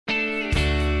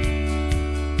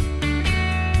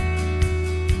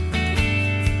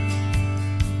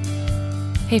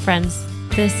Hey friends,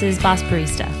 this is Boss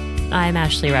Barista. I'm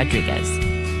Ashley Rodriguez.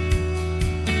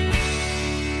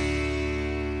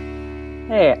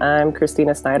 Hey, I'm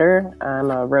Christina Snyder. I'm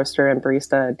a roaster and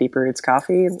barista at Deeper Roots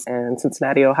Coffee in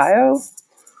Cincinnati, Ohio.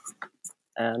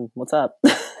 And what's up?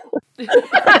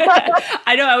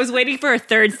 I know, I was waiting for a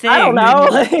third thing. I don't know.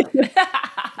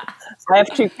 I have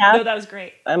two cats. No, that was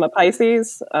great. I'm a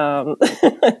Pisces.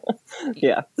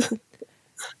 Yeah.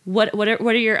 What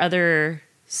are your other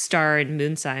star and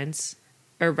moon signs?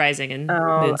 Or rising and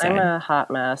moon sign? I'm a hot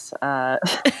mess. My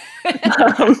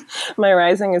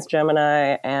rising is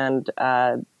Gemini, and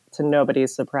to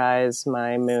nobody's surprise,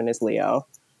 my moon is Leo.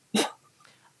 All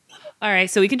right,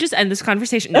 so we can just end this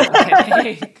conversation. No,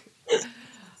 okay.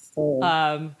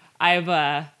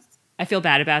 I feel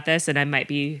bad about this, and I might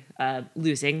be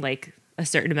losing like a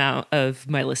certain amount of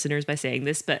my listeners by saying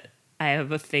this, but I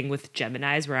have a thing with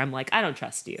Geminis where I'm like, I don't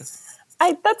trust you.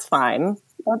 That's fine.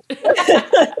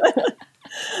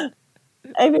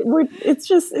 I mean,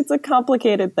 it's a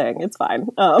complicated thing. It's fine.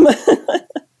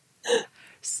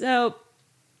 So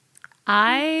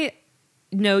I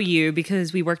know you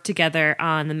because we worked together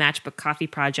on the Matchbook Coffee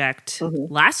project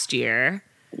last year.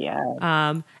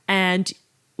 Yeah. And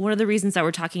one of the reasons that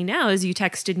we're talking now is you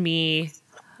texted me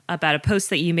about a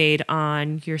post that you made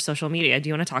on your social media. Do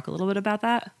you want to talk a little bit about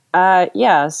that?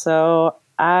 Yeah. So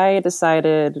I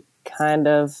decided kind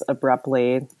of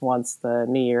abruptly once the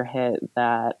new year hit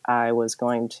that I was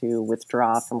going to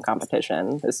withdraw from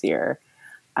competition this year.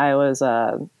 I was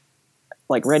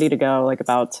like ready to go, like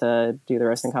about to do the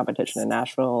roasting competition in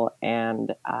Nashville,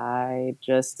 and I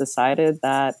just decided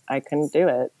that I couldn't do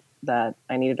it, that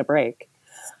I needed a break.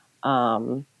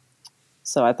 So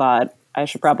I thought I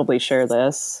should probably share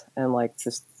this and like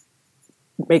just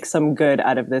make some good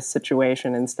out of this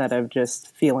situation instead of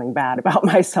just feeling bad about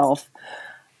myself.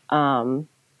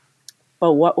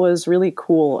 But what was really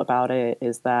cool about it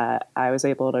is that I was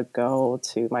able to go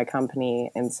to my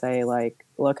company and say, like,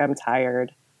 look, I'm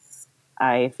tired.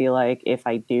 I feel like if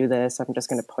I do this, I'm just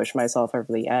going to push myself over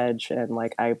the edge. And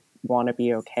like, I want to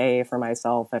be okay for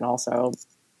myself and also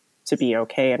to be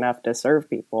okay enough to serve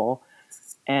people.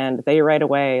 And they right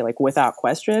away, like without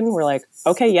question, were like,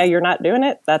 okay, yeah, you're not doing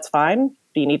it. That's fine.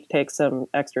 Do you need to take some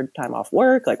extra time off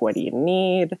work? Like, what do you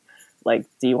need? Like,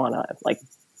 do you want to like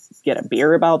get a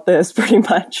beer about this pretty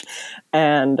much?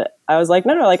 And I was like,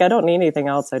 no, like I don't need anything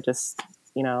else. I just,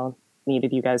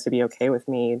 needed you guys to be okay with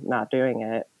me not doing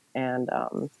it. And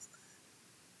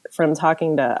from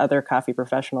talking to other coffee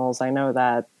professionals, I know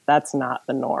that that's not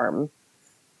the norm.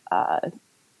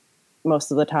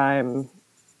 Most of the time,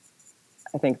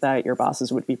 I think that your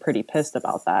bosses would be pretty pissed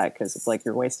about that because it's like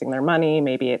you're wasting their money.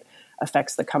 Maybe it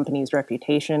affects the company's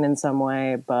reputation in some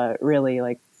way, but really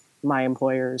like my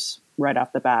employers right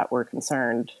off the bat were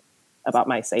concerned about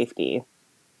my safety.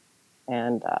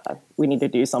 And we need to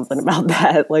do something about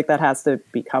that. Like that has to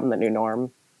become the new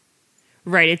norm.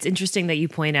 Right. It's interesting that you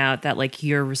point out that like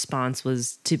your response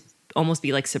was to almost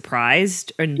be like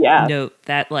surprised or note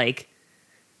that like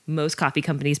most coffee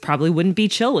companies probably wouldn't be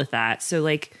chill with that. So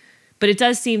like, but it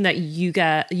does seem that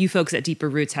you folks at Deeper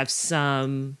Roots have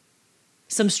some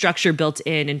structure built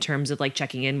in terms of like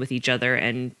checking in with each other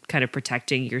and kind of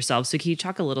protecting yourselves. So can you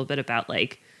talk a little bit about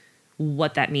like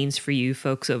what that means for you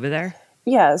folks over there?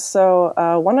 Yeah. So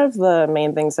one of the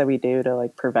main things that we do to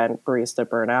like prevent barista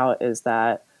burnout is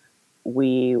that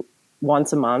we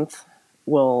once a month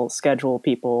will schedule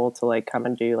people to like come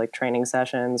and do like training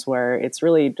sessions where it's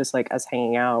really just like us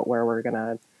hanging out, where we're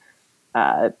gonna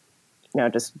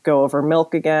just go over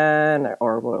milk again,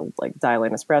 or we'll like dial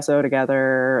in espresso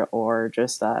together, or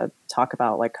just talk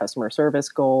about like customer service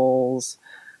goals.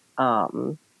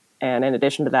 And in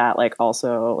addition to that, like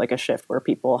also like a shift where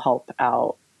people help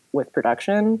out with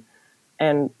production.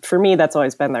 And for me, that's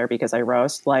always been there because I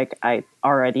roast. Like I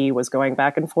already was going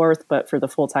back and forth, but for the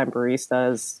full-time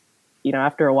baristas,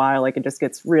 after a while, like it just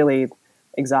gets really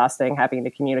exhausting having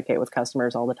to communicate with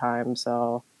customers all the time.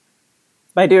 So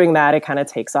by doing that, it kind of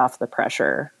takes off the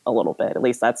pressure a little bit. At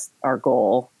least that's our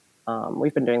goal.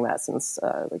 We've been doing that since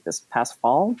like this past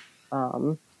fall.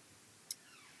 But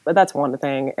that's one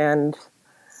thing. And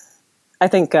I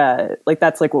think like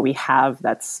that's like what we have.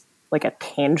 That's like a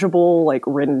tangible, like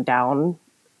written down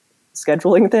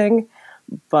scheduling thing.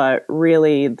 But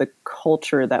really the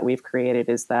culture that we've created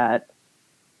is that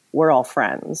we're all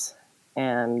friends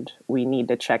and we need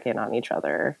to check in on each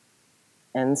other.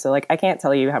 And so like, I can't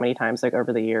tell you how many times like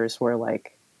over the years where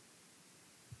like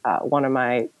one of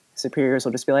my superiors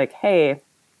will just be like, hey,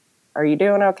 are you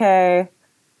doing okay?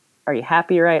 Are you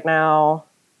happy right now?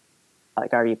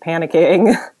 Like, are you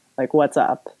panicking? Like, what's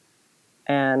up?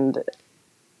 And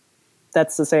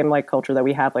that's the same like culture that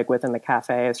we have like within the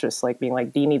cafe. It's just like being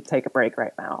like, do you need to take a break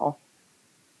right now?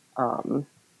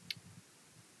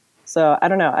 So I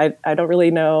don't know. I don't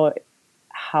really know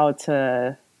how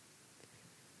to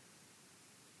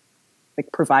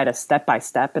like provide a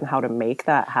step-by-step and how to make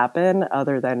that happen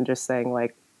other than just saying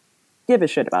like, give a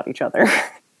shit about each other.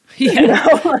 Yeah. You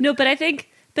know? No, but I think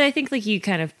like you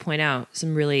kind of point out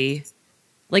some really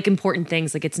like important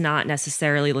things. Like it's not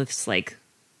necessarily this like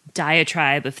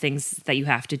diatribe of things that you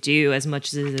have to do as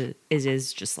much as it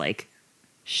is just like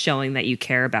showing that you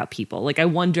care about people. Like I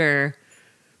wonder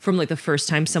from like the first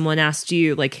time someone asked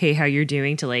you like, hey, how you're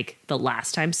doing, to like the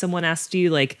last time someone asked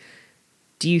you, like,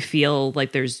 do you feel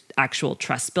like there's actual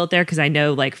trust built there? Because I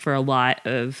know like for a lot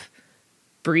of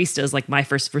baristas, like my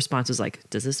first response was like,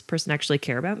 does this person actually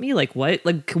care about me? Like what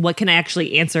can I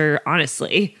actually answer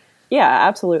honestly? Yeah,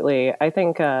 absolutely. I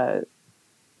think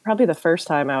probably the first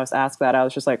time I was asked that, I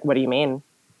was just like, what do you mean?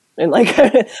 And like,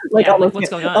 like yeah, almost, what's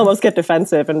going on? Almost get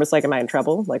defensive and was like, am I in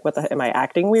trouble? Like, am I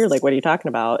acting weird? Like, what are you talking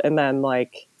about? And then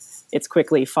like, it's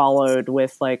quickly followed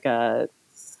with like, well,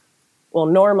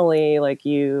 normally like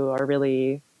you are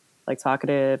really like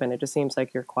talkative and it just seems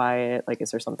like you're quiet. Like,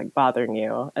 is there something bothering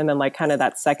you? And then like kind of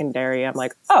that secondary, I'm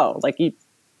like, oh, like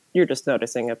you're just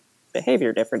noticing a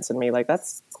behavior difference in me. Like,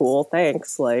 that's cool.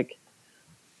 Thanks. Like,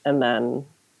 and then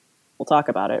we'll talk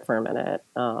about it for a minute.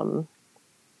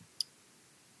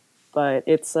 But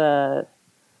it's, I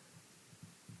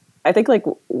think like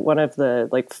one of the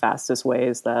like fastest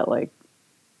ways that like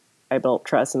I built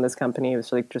trust in this company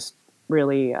was like just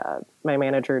really my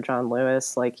manager, John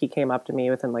Lewis, like he came up to me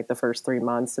within like the first 3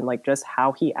 months and like just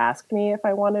how he asked me if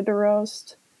I wanted to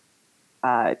roast,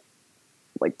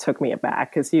 like took me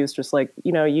aback because he was just like,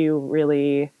 you know, you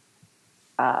really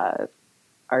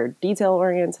are detail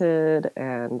oriented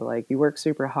and like you work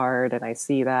super hard and I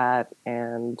see that,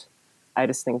 and I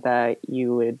just think that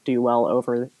you would do well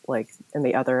over like in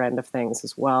the other end of things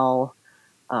as well.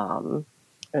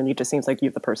 And it just seems like you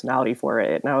have the personality for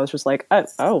it. And I was just like,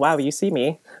 oh wow, you see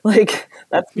me. Like,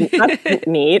 that's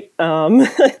neat. And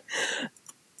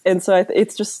so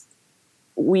it's just,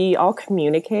 we all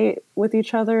communicate with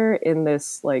each other in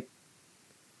this like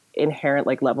inherent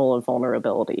like level of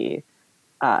vulnerability.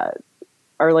 Our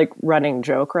like running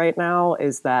joke right now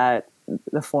is that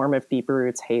the form of Deeper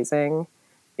Roots hazing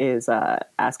is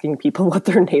asking people what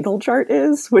their natal chart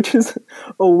is, which is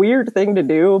a weird thing to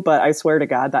do, but I swear to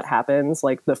God that happens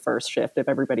like the first shift of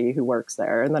everybody who works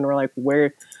there. And then we're like,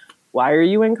 why are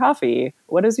you in coffee?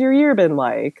 What has your year been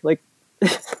like? Like,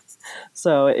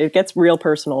 so it gets real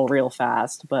personal real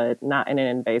fast, but not in an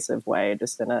invasive way,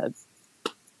 just in a,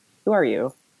 who are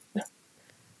you?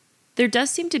 There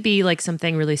does seem to be like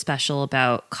something really special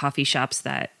about coffee shops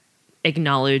that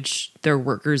acknowledge their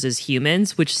workers as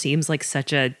humans, which seems like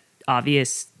such a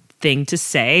obvious thing to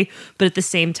say, but at the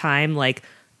same time, like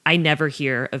I never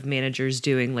hear of managers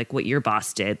doing like what your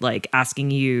boss did, like asking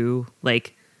you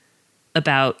like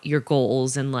about your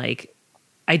goals and like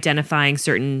identifying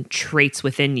certain traits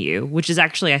within you, which is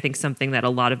actually I think something that a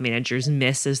lot of managers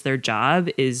miss as their job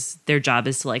is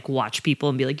to like watch people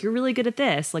and be like, you're really good at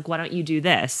this, like why don't you do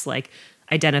this, like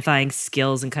identifying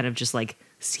skills and kind of just like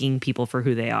seeing people for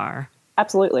who they are.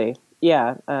 Absolutely.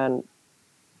 Yeah. And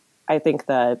I think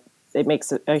that it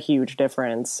makes a huge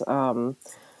difference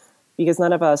because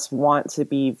none of us want to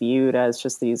be viewed as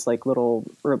just these like little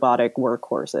robotic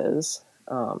workhorses.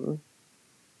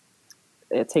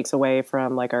 It takes away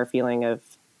from like our feeling of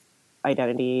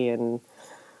identity and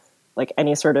like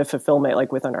any sort of fulfillment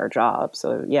like within our job.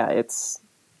 So yeah, it's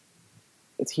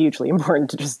hugely important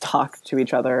to just talk to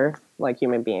each other like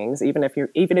human beings, even if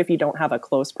you don't have a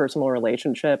close personal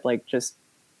relationship, like just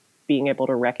being able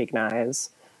to recognize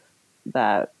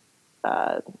that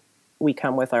we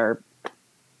come with our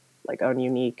like own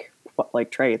unique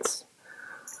like traits.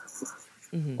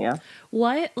 Mm-hmm. Yeah.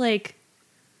 What like?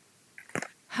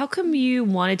 How come you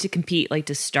wanted to compete like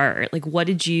to start? Like, what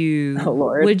did you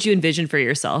envision for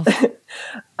yourself?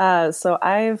 So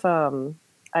I've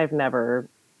never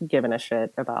given a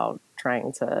shit about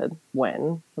trying to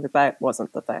win. That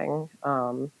wasn't the thing.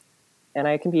 And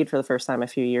I competed for the first time a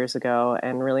few years ago.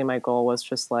 And really my goal was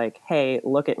just like, hey,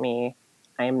 look at me.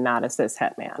 I am not a cis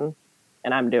het man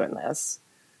and I'm doing this.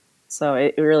 So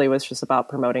it really was just about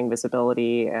promoting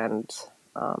visibility and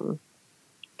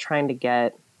trying to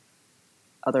get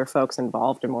other folks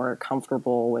involved and more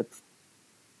comfortable with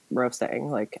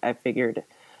roasting. Like I figured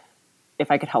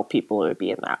if I could help people, it would be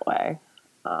in that way.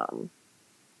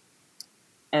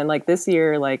 And like this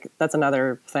year, like that's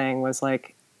another thing was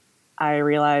like, I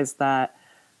realized that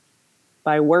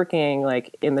by working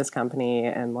like in this company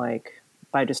and like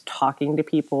by just talking to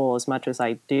people as much as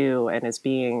I do and as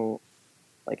being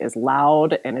like as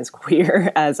loud and as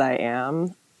queer as I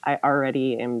am, I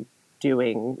already am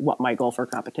doing what my goal for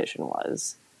competition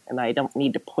was. And I don't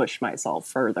need to push myself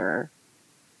further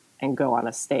and go on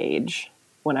a stage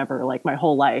whenever like my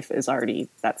whole life is already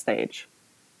that stage.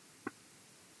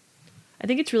 I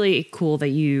think it's really cool that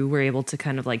you were able to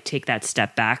kind of like take that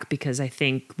step back, because I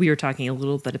think we were talking a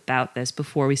little bit about this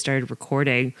before we started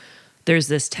recording. There's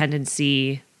this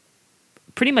tendency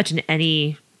pretty much in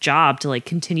any job to like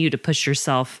continue to push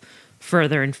yourself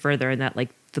further and further, and that like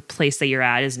the place that you're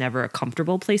at is never a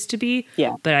comfortable place to be.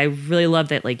 Yeah. But I really love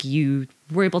that like you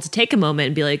were able to take a moment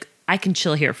and be like, I can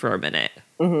chill here for a minute.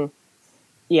 Mm-hmm.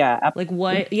 Yeah. Like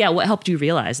what helped you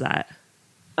realize that?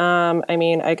 I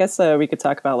mean, I guess we could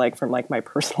talk about like from like my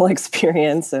personal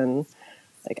experience, and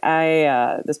like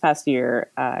I this past year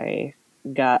I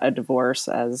got a divorce,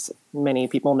 as many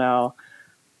people know.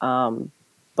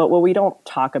 But what we don't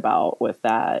talk about with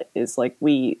that is like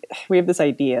we have this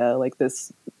idea, like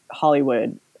this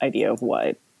Hollywood idea of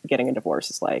what getting a divorce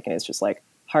is like, and it's just like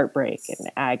heartbreak and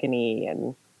agony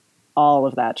and all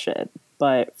of that shit.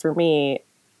 But for me,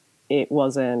 it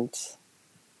wasn't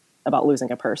about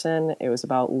losing a person. It was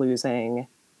about losing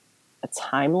a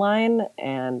timeline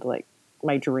and like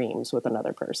my dreams with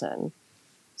another person.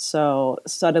 So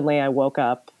suddenly I woke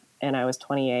up and I was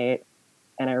 28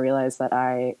 and I realized that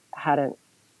I hadn't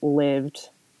lived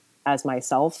as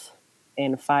myself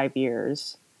in 5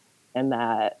 years, and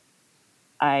that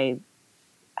I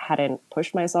hadn't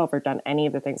pushed myself or done any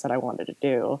of the things that I wanted to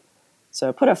do. So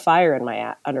it put a fire in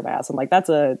my under my ass. I'm like, that's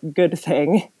a good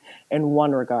thing in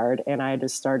one regard. And I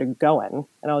just started going.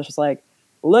 And I was just like,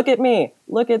 look at me.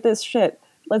 Look at this shit.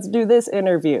 Let's do this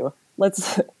interview.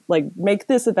 Let's like make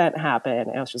this event happen.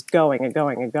 And I was just going and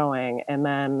going and going. And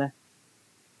then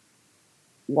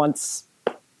once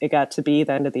it got to be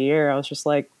the end of the year, I was just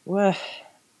like,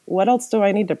 what else do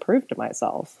I need to prove to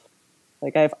myself?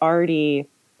 Like I've already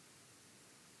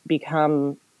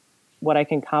become what I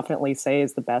can confidently say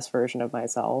is the best version of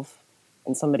myself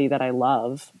and somebody that I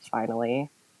love, finally.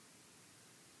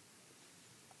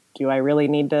 Do I really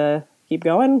need to keep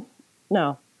going?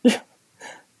 No.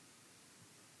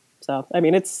 So, I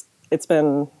mean, it's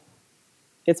been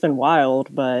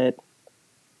wild, but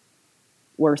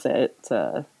worth it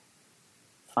to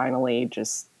finally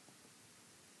just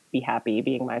be happy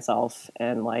being myself,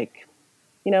 and like,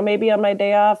 you know, maybe on my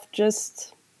day off,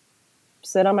 just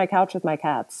sit on my couch with my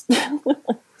cats.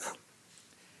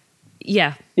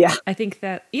 Yeah. Yeah. I think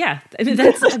that, yeah.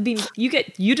 I mean,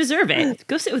 you deserve it.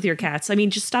 Go sit with your cats. I mean,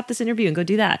 just stop this interview and go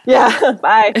do that. Yeah.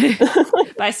 Bye.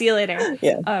 Bye. See you later.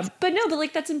 Yeah. But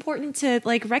like, that's important to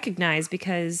like recognize,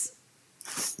 because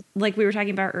like we were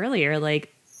talking about earlier,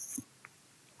 like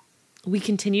we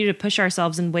continue to push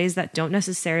ourselves in ways that don't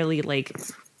necessarily like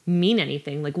mean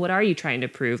anything. Like, what are you trying to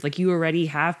prove? Like, you already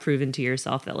have proven to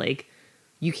yourself that like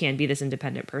you can be this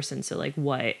independent person. So like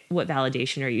what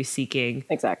validation are you seeking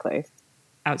exactly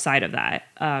outside of that?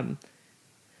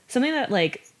 Something that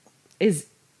like is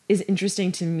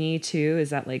interesting to me too is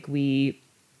that like we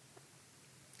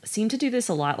seem to do this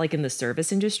a lot like in the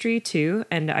service industry too.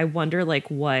 And I wonder like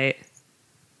what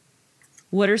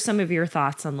are some of your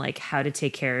thoughts on like how to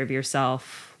take care of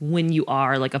yourself when you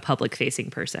are like a public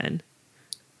facing person?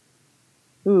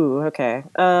 Ooh, okay.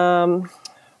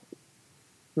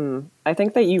 I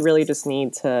think that you really just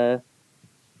need to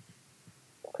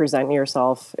present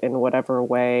yourself in whatever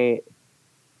way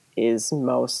is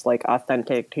most like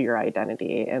authentic to your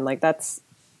identity. And like that's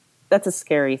a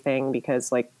scary thing,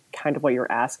 because like kind of what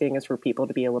you're asking is for people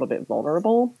to be a little bit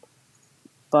vulnerable.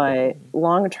 But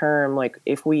long term, like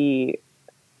if we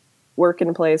work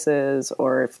in places,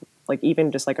 or if like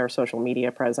even just like our social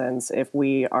media presence, if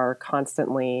we are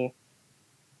constantly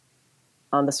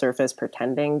on the surface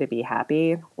pretending to be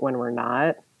happy when we're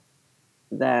not,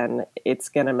 then it's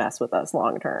going to mess with us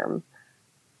long term.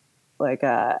 Like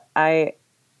I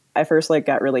first like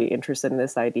got really interested in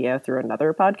this idea through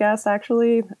another podcast,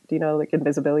 actually. Do you know like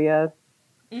Invisibilia?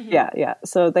 Mm-hmm. Yeah.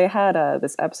 So they had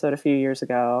this episode a few years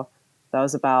ago that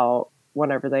was about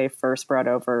whenever they first brought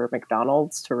over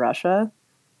McDonald's to Russia,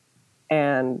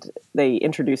 and they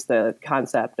introduced the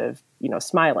concept of, you know,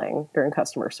 smiling during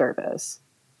customer service.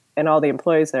 And all the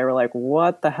employees there were like,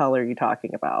 what the hell are you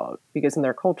talking about? Because in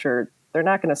their culture, they're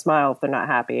not going to smile if they're not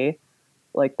happy.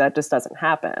 Like, that just doesn't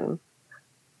happen.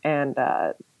 And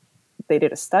they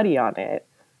did a study on it,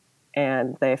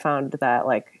 and they found that,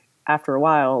 like, after a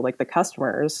while, like, the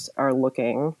customers are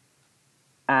looking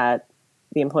at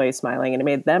the employees smiling, and it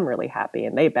made them really happy,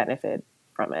 and they benefit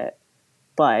from it.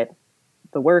 But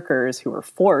the workers who were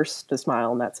forced to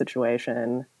smile in that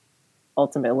situation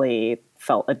ultimately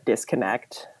felt a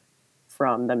disconnect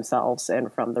from themselves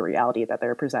and from the reality that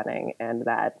they're presenting, and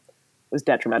that was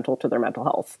detrimental to their mental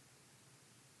health.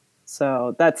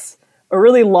 So that's a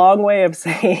really long way of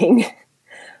saying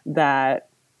that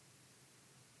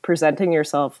presenting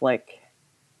yourself like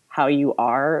how you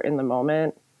are in the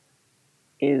moment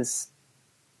is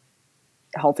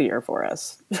healthier for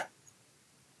us.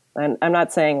 And I'm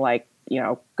not saying like,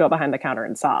 go behind the counter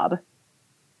and sob,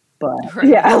 but right.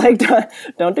 Yeah, like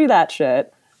don't do that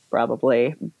shit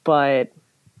probably, but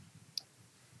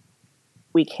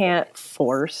we can't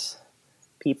force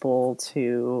people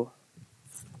to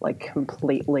like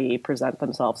completely present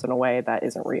themselves in a way that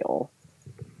isn't real.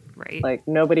 Right. Like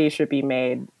nobody should be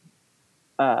made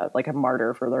like a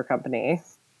martyr for their company.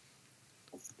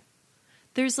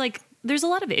 There's a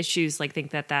lot of issues like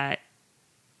think that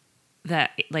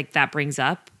brings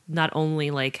up, not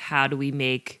only like how do we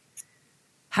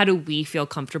feel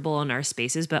comfortable in our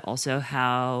spaces, but also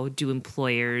how do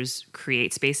employers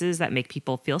create spaces that make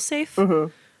people feel safe?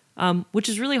 Mm-hmm. Which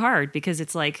is really hard because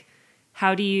it's like,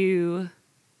 how do you,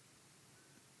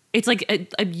 it's like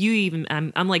you even,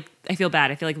 I'm like, I feel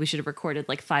bad. I feel like we should have recorded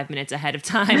like 5 minutes ahead of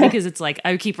time because it's like,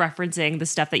 I keep referencing the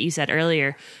stuff that you said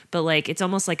earlier, but like, it's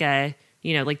almost like a,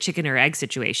 like chicken or egg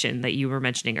situation that you were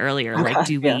mentioning earlier. Like,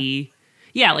 do we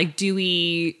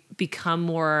become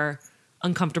more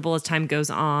uncomfortable as time goes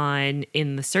on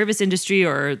in the service industry,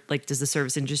 or like does the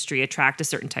service industry attract a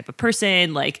certain type of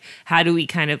person? Like how do we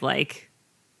kind of like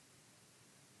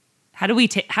how do we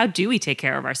take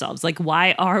care of ourselves? Like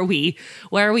why are we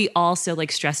all so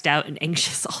like stressed out and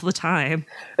anxious all the time?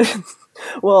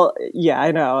 Well, yeah,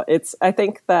 I know. I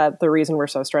think that the reason we're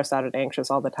so stressed out and anxious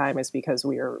all the time is because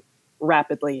we are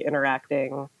rapidly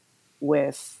interacting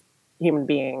with human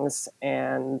beings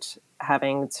and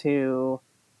having to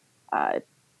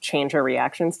change our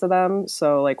reactions to them.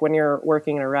 So like when you're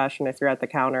working in a rush and if you're at the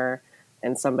counter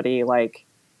and somebody like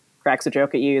cracks a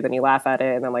joke at you, then you laugh at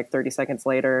it. And then like 30 seconds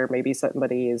later, maybe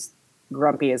somebody is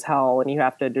grumpy as hell and you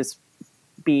have to just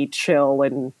be chill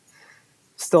and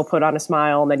still put on a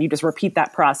smile. And then you just repeat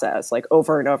that process like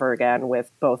over and over again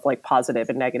with both like positive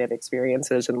and negative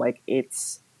experiences. And like,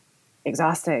 it's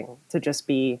exhausting to just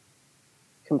be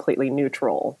completely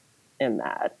neutral in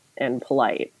that and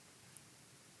polite.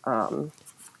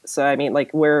 So I mean,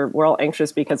 like we're all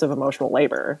anxious because of emotional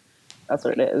labor. That's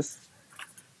what it is.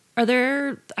 Are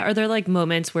there like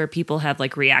moments where people have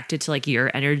like reacted to like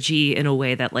your energy in a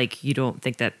way that like you don't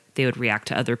think that they would react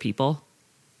to other people?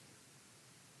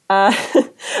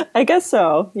 I guess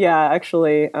so. Yeah,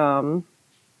 actually, I've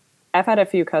had a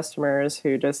few customers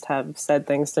who just have said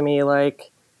things to me like,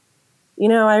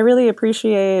 I really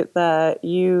appreciate that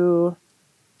you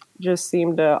just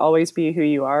seem to always be who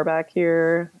you are back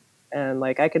here. And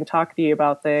like, I can talk to you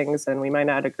about things and we might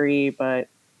not agree, but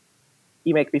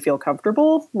you make me feel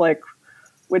comfortable. Like,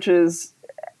 which is,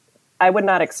 I would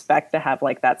not expect to have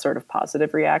like that sort of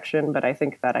positive reaction, but I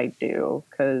think that I do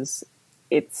because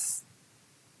it's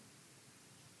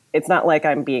not like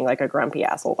I'm being like a grumpy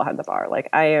asshole behind the bar. Like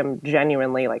I am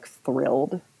genuinely like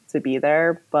thrilled to be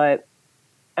there, but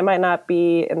I might not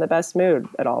be in the best mood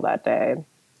at all that day.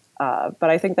 But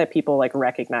I think that people like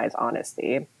recognize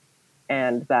honesty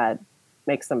and that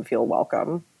makes them feel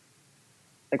welcome.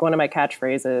 Like one of my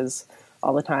catchphrases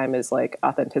all the time is like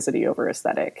authenticity over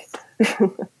aesthetic.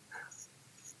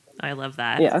 I love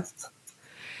that. Yeah.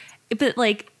 But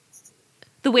like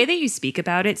the way that you speak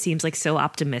about it seems like so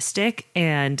optimistic,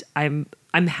 and I'm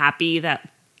happy that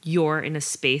you're in a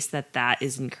space that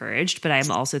is encouraged, but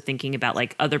I'm also thinking about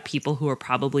like other people who are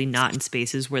probably not in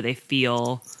spaces where they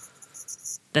feel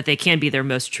that they can be their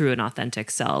most true and authentic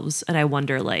selves. And I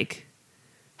wonder like,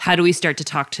 how do we start to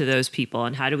talk to those people,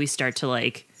 and how do we start to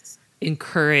like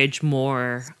encourage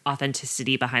more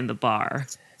authenticity behind the bar?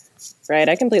 Right.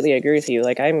 I completely agree with you.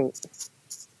 Like I'm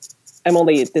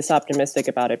only this optimistic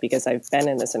about it because I've been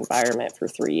in this environment for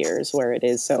 3 years where it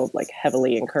is so like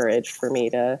heavily encouraged for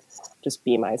me to just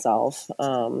be myself.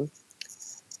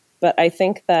 But I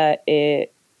think that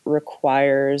it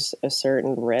requires a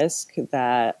certain risk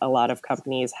that a lot of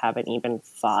companies haven't even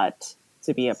thought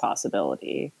to be a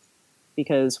possibility,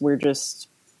 because we're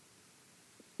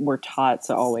taught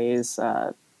to always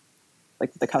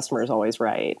like the customer is always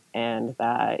right and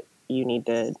that you need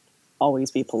to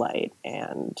always be polite,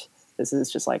 and this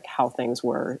is just like how things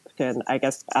work. And I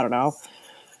guess, I don't know,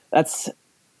 that's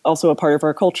also a part of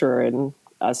our culture and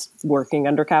us working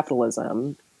under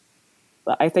capitalism.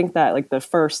 But I think that like the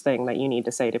first thing that you need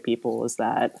to say to people is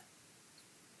that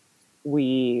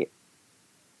we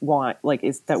want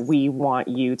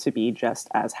you to be just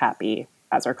as happy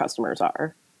as our customers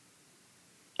are.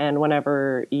 And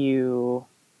whenever you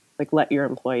like let your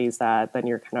employees that, then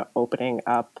you're kind of opening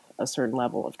up a certain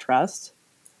level of trust.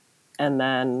 And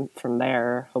then from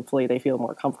there, hopefully they feel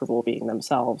more comfortable being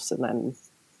themselves. And then,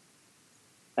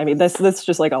 I mean, this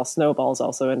just like all snowballs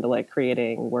also into like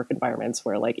creating work environments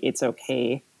where like it's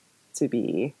okay to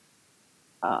be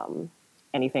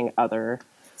anything other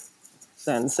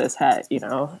than cis het, you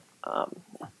know?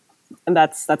 And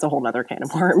that's a whole nother can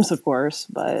of worms, of course,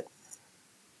 but.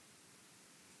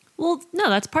 Well, no,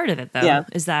 that's part of it though. Yeah.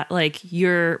 Is that like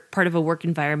you're part of a work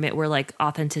environment where like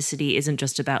authenticity isn't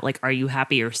just about like, are you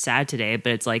happy or sad today?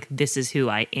 But it's like, this is who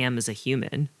I am as a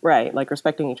human. Right. Like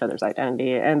respecting each other's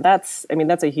identity. And that's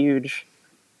a huge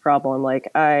problem. Like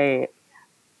I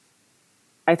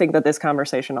think that this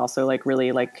conversation also like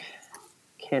really like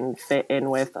can fit in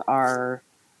with our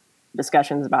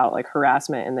discussions about like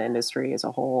harassment in the industry as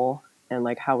a whole and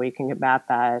like how we can combat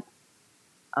that.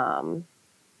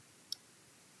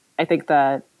 I think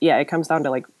that, yeah, it comes down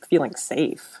to like feeling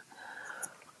safe.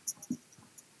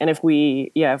 And if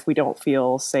we don't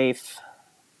feel safe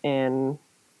in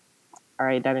our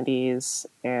identities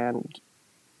and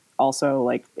also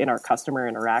like in our customer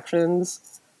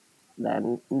interactions,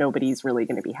 then nobody's really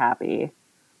going to be happy.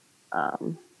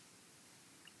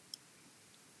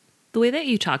 The way that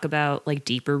you talk about like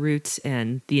deeper roots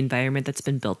and the environment that's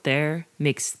been built there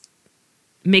makes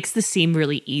this seem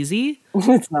really easy,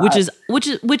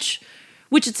 which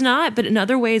it's not, but in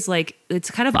other ways, like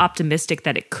it's kind of optimistic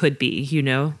that it could be, you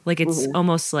know, like it's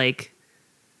almost like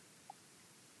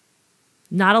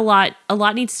not a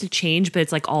lot needs to change, but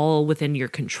it's like all within your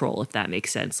control, if that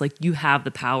makes sense. Like you have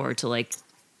the power to like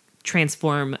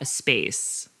transform a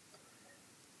space.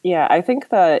 Yeah. I think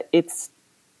that it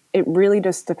really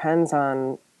just depends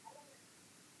on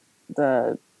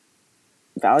the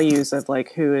values of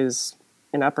like who is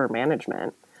in upper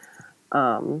management.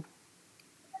 Well,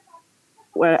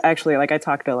 actually, like I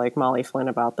talked to like Molly Flynn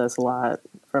about this a lot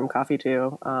from Coffee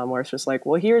Too, where it's just like,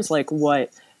 well, here's like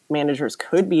what managers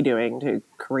could be doing to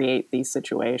create these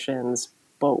situations,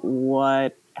 but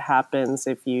what happens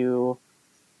if you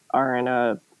are in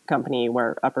a company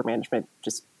where upper management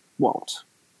just won't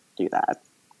do that,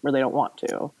 or they don't want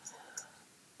to?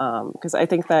 Because I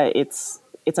think that it's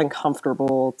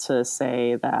uncomfortable to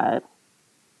say that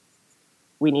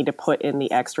we need to put in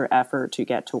the extra effort to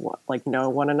get to like know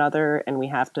one another, and we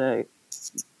have to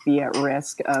be at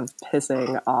risk of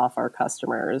pissing off our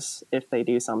customers if they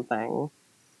do something.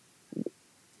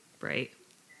 Right.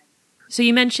 So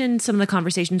you mentioned some of the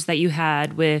conversations that you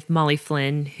had with Molly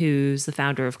Flynn, who's the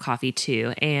founder of Coffee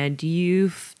Too, and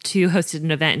you two hosted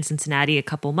an event in Cincinnati a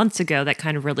couple months ago that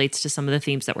kind of relates to some of the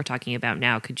themes that we're talking about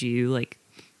now. Could you like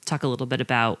talk a little bit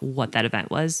about what that event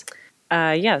was?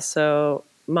 Yeah. So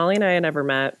Molly and I had never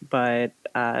met, but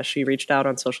she reached out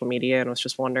on social media and was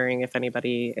just wondering if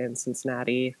anybody in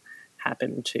Cincinnati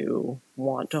happened to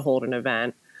want to hold an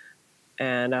event.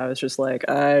 And I was just like,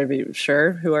 I'd be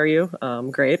sure. Who are you?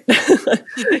 Great.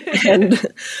 And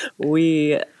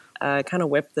we kind of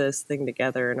whipped this thing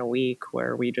together in a week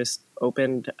where we just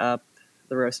opened up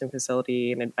the roasting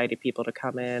facility and invited people to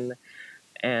come in.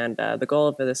 And the goal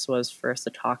of this was for us to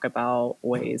talk about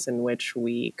ways in which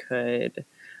we could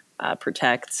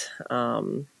protect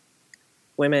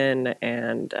women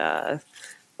and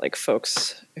like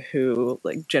folks who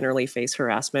like generally face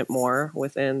harassment more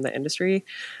within the industry.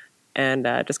 And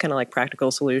just kind of like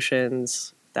practical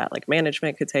solutions that like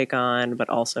management could take on, but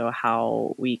also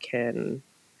how we can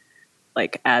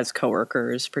like as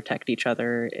coworkers protect each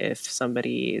other if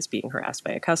somebody is being harassed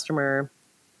by a customer.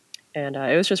 And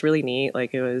it was just really neat.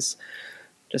 Like it was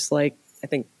just like, I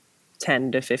think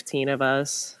 10 to 15 of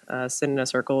us sitting in a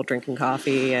circle, drinking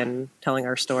coffee and telling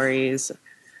our stories.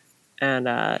 And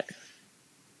I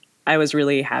was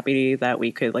really happy that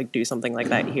we could like do something like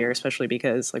that here, especially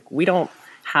because like we don't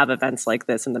have events like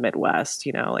this in the Midwest.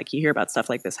 You know, like you hear about stuff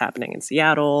like this happening in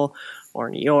Seattle or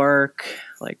New York,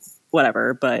 like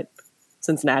whatever, but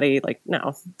Cincinnati, like,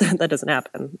 no, that doesn't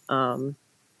happen.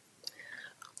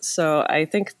 So I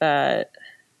think that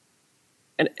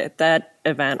that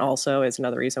event also is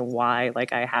another reason why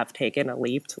like I have taken a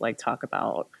leap to like talk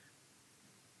about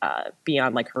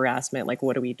beyond like harassment, like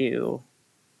what do we do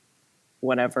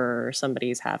whenever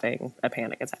somebody's having a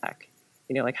panic attack?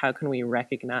 You know, like how can we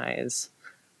recognize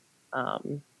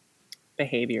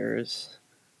behaviors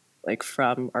like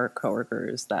from our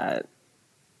coworkers that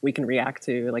we can react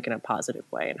to like in a positive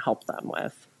way and help them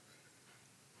with?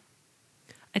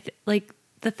 Like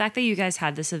the fact that you guys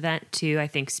had this event too, I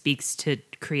think speaks to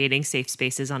creating safe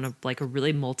spaces on a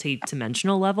really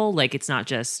multi-dimensional level. Like it's not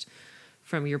just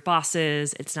from your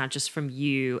bosses, it's not just from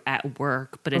you at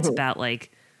work, but it's about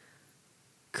like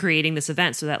creating this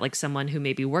event so that like someone who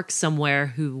maybe works somewhere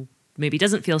who maybe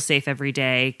doesn't feel safe every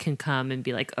day can come and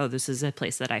be like, oh, this is a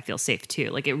place that I feel safe too.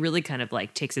 Like it really kind of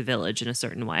like takes a village in a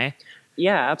certain way.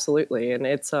 Yeah, absolutely. And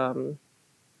it's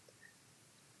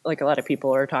like a lot of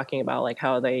people are talking about like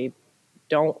how they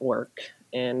don't work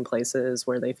in places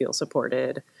where they feel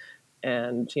supported.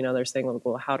 And, you know, they're saying,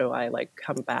 well, how do I like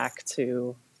come back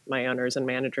to my owners and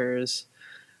managers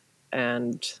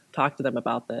and talk to them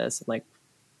about this? And like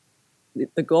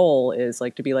the goal is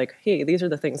like to be like, hey, these are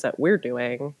the things that we're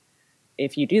doing.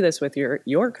 If you do this with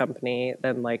your company,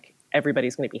 then like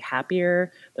everybody's going to be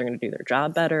happier. They're going to do their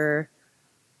job better.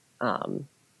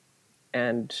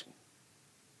 And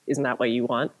isn't that what you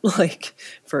want? Like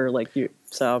for like you,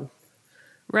 so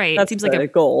right. That's it seems like a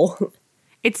goal.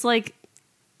 It's like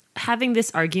having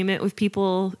this argument with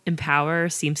people in power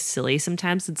seems silly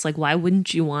sometimes. It's like, why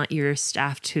wouldn't you want your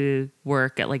staff to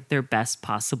work at like their best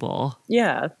possible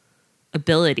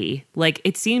ability? Like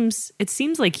it seems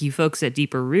like you folks at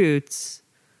Deeper Roots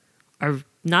are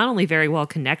not only very well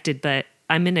connected, but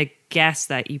I'm going to guess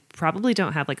that you probably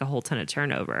don't have like a whole ton of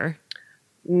turnover.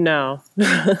 No,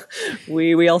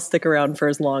 we all stick around for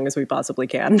as long as we possibly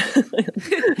can.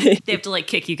 They have to like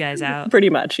kick you guys out. Pretty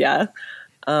much. Yeah.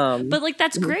 But like,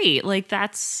 that's great. Like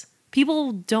that's,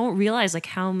 people don't realize like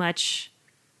how much,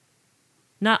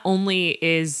 not only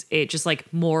is it just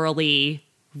like morally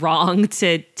wrong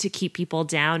to keep people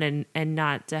down and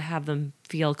not to have them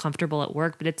feel comfortable at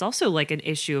work, but it's also like an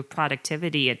issue of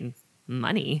productivity and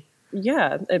money.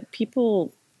 Yeah.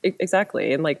 People,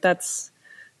 exactly. And like,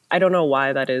 I don't know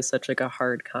why that is such like a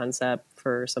hard concept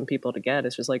for some people to get.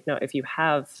 It's just like, no, if you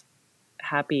have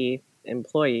happy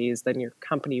employees, then your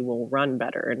company will run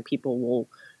better and people will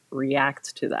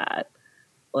react to that.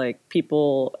 Like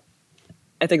people,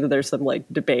 I think that there's some like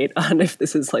debate on if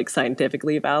this is like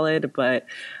scientifically valid, but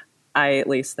I at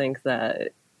least think that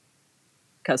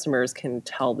customers can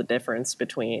tell the difference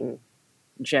between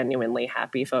genuinely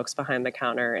happy folks behind the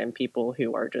counter and people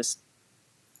who are just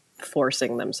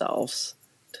forcing themselves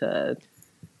to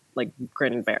like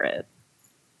grin and bear it.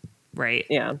 Right.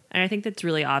 Yeah. And I think that's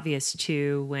really obvious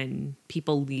too when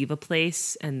people leave a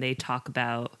place and they talk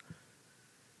about,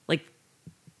 like,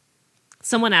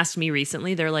 someone asked me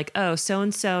recently, they're like, oh,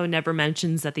 so-and-so never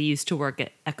mentions that they used to work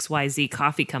at XYZ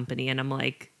coffee company. And I'm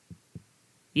like,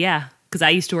 yeah, because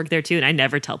I used to work there too. And I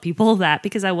never tell people that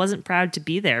because I wasn't proud to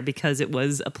be there because it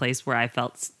was a place where I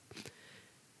felt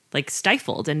like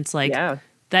stifled. And it's like,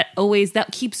 that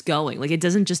keeps going. Like it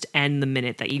doesn't just end the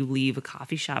minute that you leave a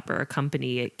coffee shop or a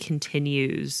company. It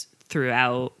continues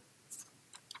throughout,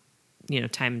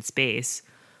 time and space.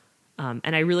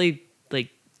 And I really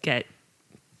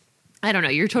I don't know.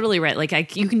 You're totally right.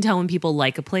 Like you can tell when people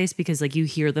like a place because like you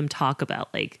hear them talk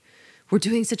about like, we're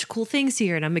doing such cool things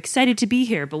here and I'm excited to be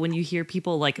here. But when you hear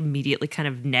people like immediately kind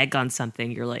of neg on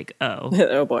something, you're like, oh,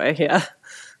 oh boy. Yeah.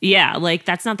 Yeah. Like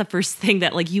that's not the first thing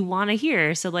that like you want to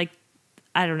hear. So like,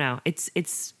 I don't know.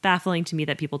 It's baffling to me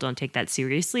that people don't take that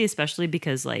seriously, especially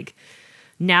because like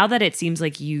now that it seems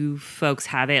like you folks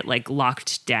have it like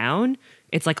locked down,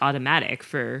 it's like automatic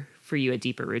for you at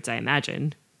Deeper Roots, I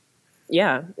imagine.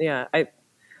 Yeah. Yeah. I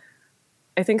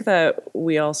think that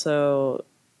we also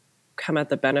come at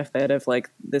the benefit of like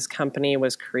this company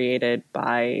was created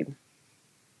by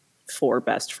 4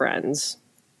 best friends.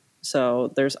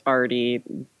 So there's already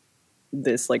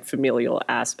this like familial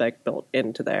aspect built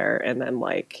into there. And then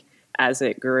like, as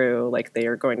it grew, like they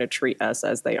are going to treat us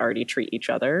as they already treat each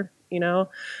other.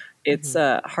 It's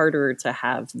harder to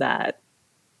have that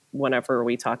whenever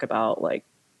we talk about like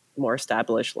more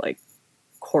established, like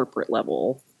corporate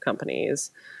level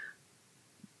companies.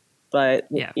 But,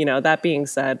 that being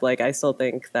said, like, I still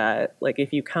think that like,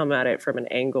 if you come at it from an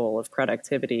angle of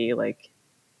productivity, like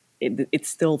it's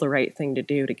still the right thing to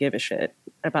do to give a shit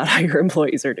about how your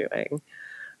employees are doing.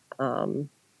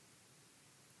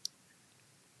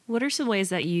 What are some ways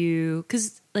that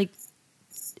because like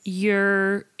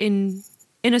you're in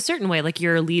a certain way, like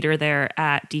you're a leader there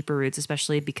at Deeper Roots,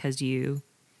 especially because you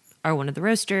are one of the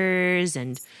roasters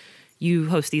and you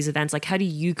host these events. Like, how do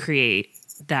you create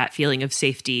that feeling of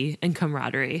safety and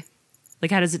camaraderie? Like,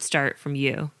 how does it start from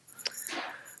you?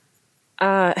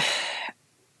 I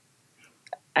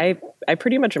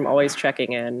pretty much am always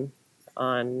checking in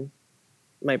on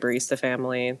my barista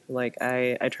family. Like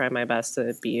I try my best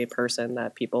to be a person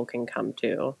that people can come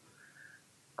to.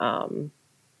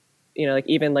 Like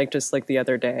even like just like the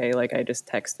other day, like I just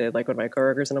texted like one of my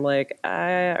coworkers and I'm like,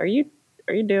 are you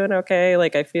doing okay?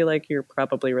 Like, I feel like you're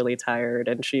probably really tired.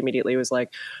 And she immediately was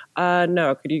like,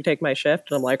 no, could you take my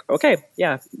shift? And I'm like, okay,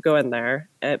 yeah, go in there.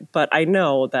 But I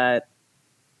know that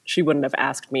she wouldn't have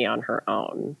asked me on her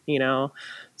own, you know?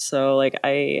 So like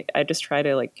I just try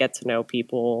to like get to know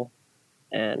people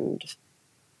and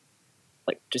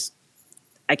like just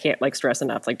I can't like stress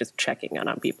enough like just checking in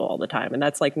on people all the time. And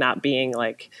that's like not being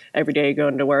like every day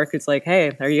going to work it's like,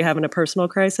 hey, are you having a personal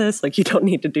crisis? Like you don't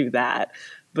need to do that,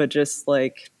 but just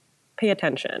like pay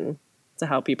attention to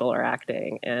how people are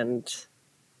acting and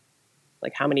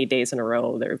like how many days in a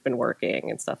row they've been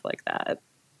working and stuff like that.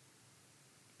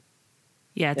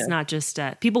 Yeah, it's not just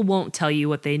people won't tell you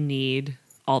what they need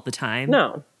all the time.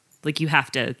 No. Like you have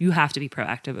to be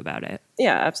proactive about it.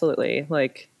 Yeah, absolutely.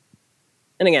 Like,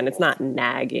 and again, it's not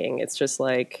nagging. It's just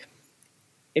like,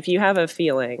 if you have a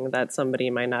feeling that somebody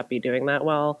might not be doing that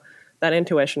well, that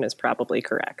intuition is probably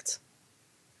correct.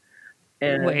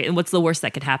 And wait, and what's the worst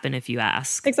that could happen if you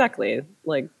ask? Exactly.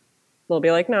 Like, they'll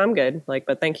be like, no, I'm good. Like,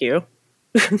 but thank you.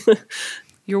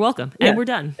 You're welcome. And we're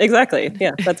done. Exactly.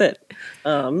 Yeah, that's it.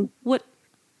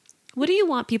 What do you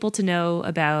want people to know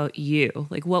about you?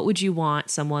 Like, what would you want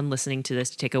someone listening to this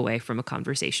to take away from a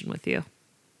conversation with you?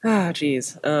 Oh,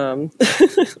 geez.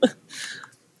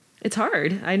 It's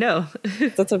hard. I know.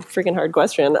 That's a freaking hard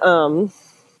question.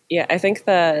 Yeah, I think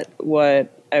that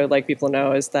what I would like people to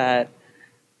know is that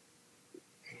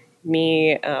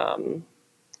me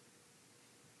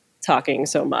talking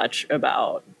so much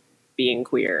about being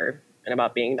queer and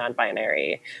about being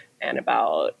non-binary and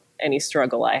about any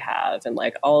struggle I have and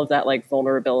like all of that like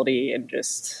vulnerability and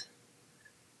just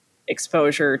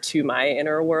exposure to my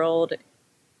inner world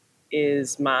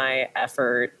is my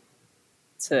effort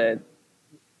to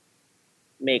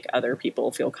make other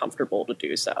people feel comfortable to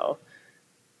do so.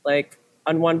 Like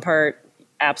on one part,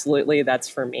 absolutely that's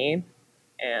for me.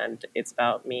 And it's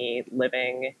about me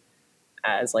living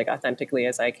as like authentically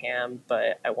as I can,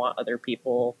 but I want other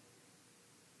people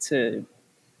to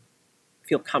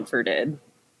feel comforted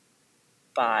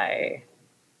by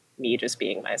me just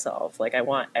being myself. Like I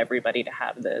want everybody to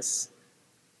have this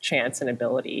chance and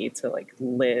ability to like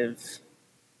live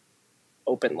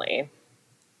openly.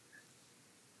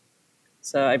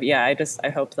 So I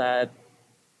hope that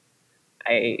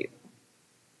I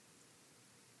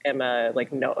am a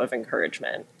like note of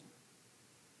encouragement.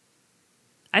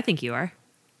 I think you are.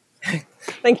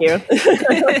 Thank you.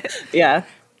 Yeah.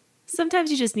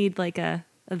 Sometimes you just need like a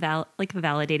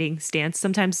validating stance.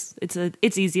 Sometimes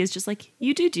it's easy. It's just like,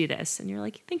 you do this. And you're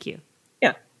like, thank you.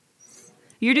 Yeah.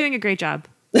 You're doing a great job.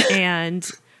 And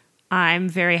I'm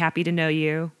very happy to know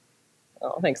you.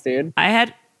 Oh, thanks, dude. I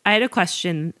had a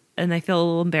question and I feel a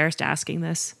little embarrassed asking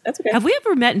this. That's okay. Have we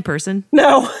ever met in person?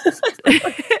 No.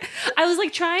 I was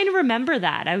like trying to remember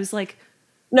that. I was like,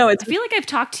 no, I feel like I've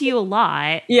talked to you a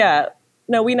lot. Yeah.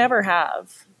 No, we never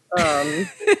have.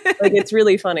 Like it's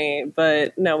really funny,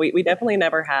 but no, we definitely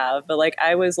never have. But like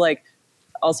I was like,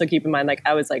 also keep in mind, like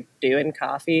I was like doing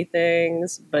coffee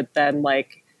things, but then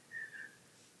like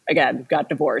again got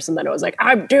divorced, and then it was like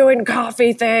I'm doing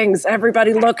coffee things.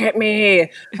 Everybody look at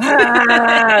me.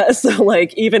 So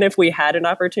like even if we had an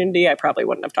opportunity, I probably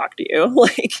wouldn't have talked to you.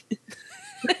 Like,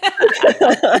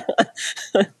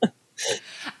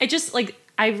 I just like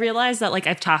I realized that like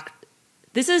I've talked.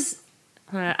 This is.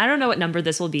 I don't know what number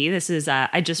this will be. This is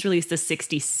I just released the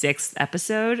 66th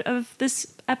episode of this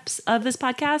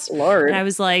podcast. Lord. And I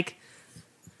was like,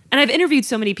 and I've interviewed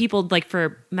so many people like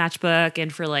for Matchbook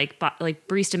and for like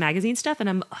Barista Magazine stuff,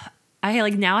 and I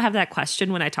like now have that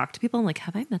question when I talk to people. I'm like,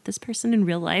 have I met this person in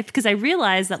real life? Because I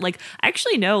realize that like I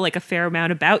actually know like a fair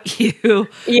amount about you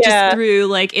just through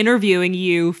like interviewing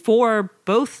you for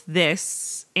both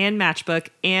this and Matchbook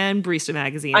and Barista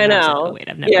Magazine. I know. Like, oh, wait,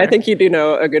 I've never. Yeah, I think you do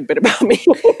know a good bit about me.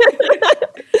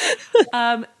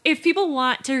 If people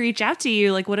want to reach out to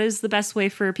you, like what is the best way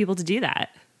for people to do that?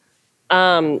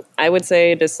 I would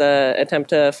say just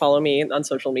attempt to follow me on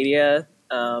social media.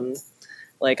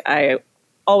 Like I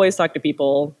always talk to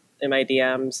people in my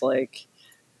DMs. Like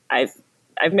I've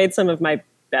made some of my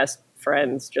best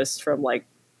friends just from like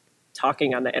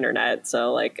talking on the internet.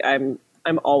 So like I'm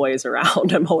always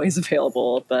around. I'm always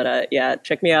available. But yeah,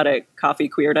 check me out at Coffee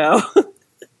Queerdo.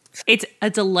 It's a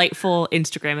delightful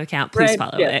Instagram account. Please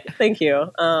follow it. Thank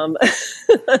you. I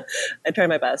try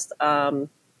my best.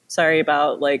 Sorry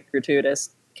about like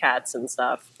gratuitous cats and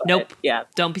stuff. But, nope. Yeah.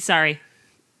 Don't be sorry.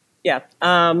 Yeah.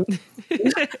 But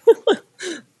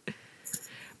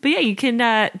yeah, you can,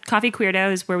 Coffee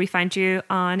Queerdo is where we find you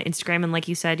on Instagram. And like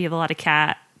you said, you have a lot of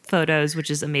cat photos, which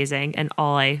is amazing. And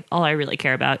all I really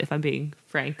care about, if I'm being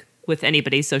frank, with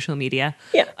anybody's social media.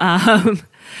 Yeah.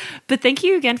 But thank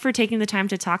you again for taking the time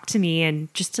to talk to me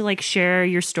and just to like share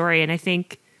your story. And I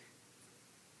think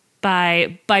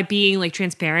by being like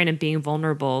transparent and being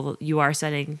vulnerable, you are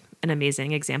setting an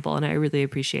amazing example. And I really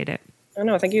appreciate it. Oh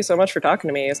no, thank you so much for talking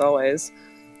to me as always.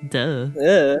 Duh.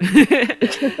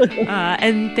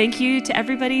 And thank you to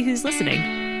everybody who's listening.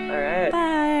 All right.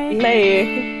 Bye.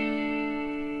 Bye.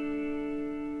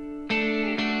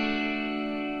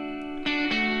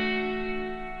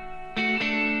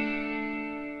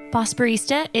 Boss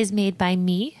Barista is made by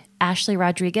me, Ashley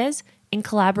Rodriguez, in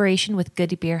collaboration with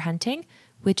Good Beer Hunting,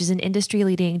 which is an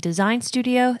industry-leading design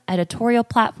studio, editorial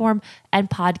platform, and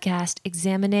podcast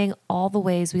examining all the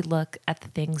ways we look at the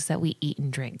things that we eat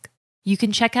and drink. You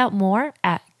can check out more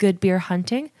at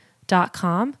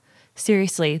goodbeerhunting.com.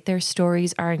 Seriously, their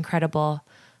stories are incredible.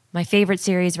 My favorite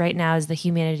series right now is the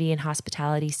Humanity and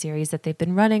Hospitality series that they've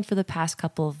been running for the past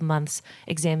couple of months,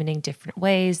 examining different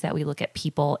ways that we look at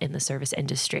people in the service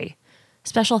industry.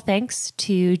 Special thanks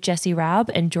to Jesse Raub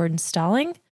and Jordan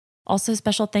Stalling. Also,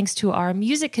 special thanks to our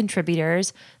music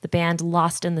contributors, the band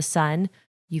Lost in the Sun.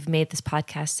 You've made this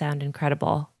podcast sound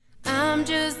incredible. I'm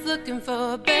just looking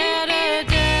for a better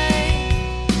day.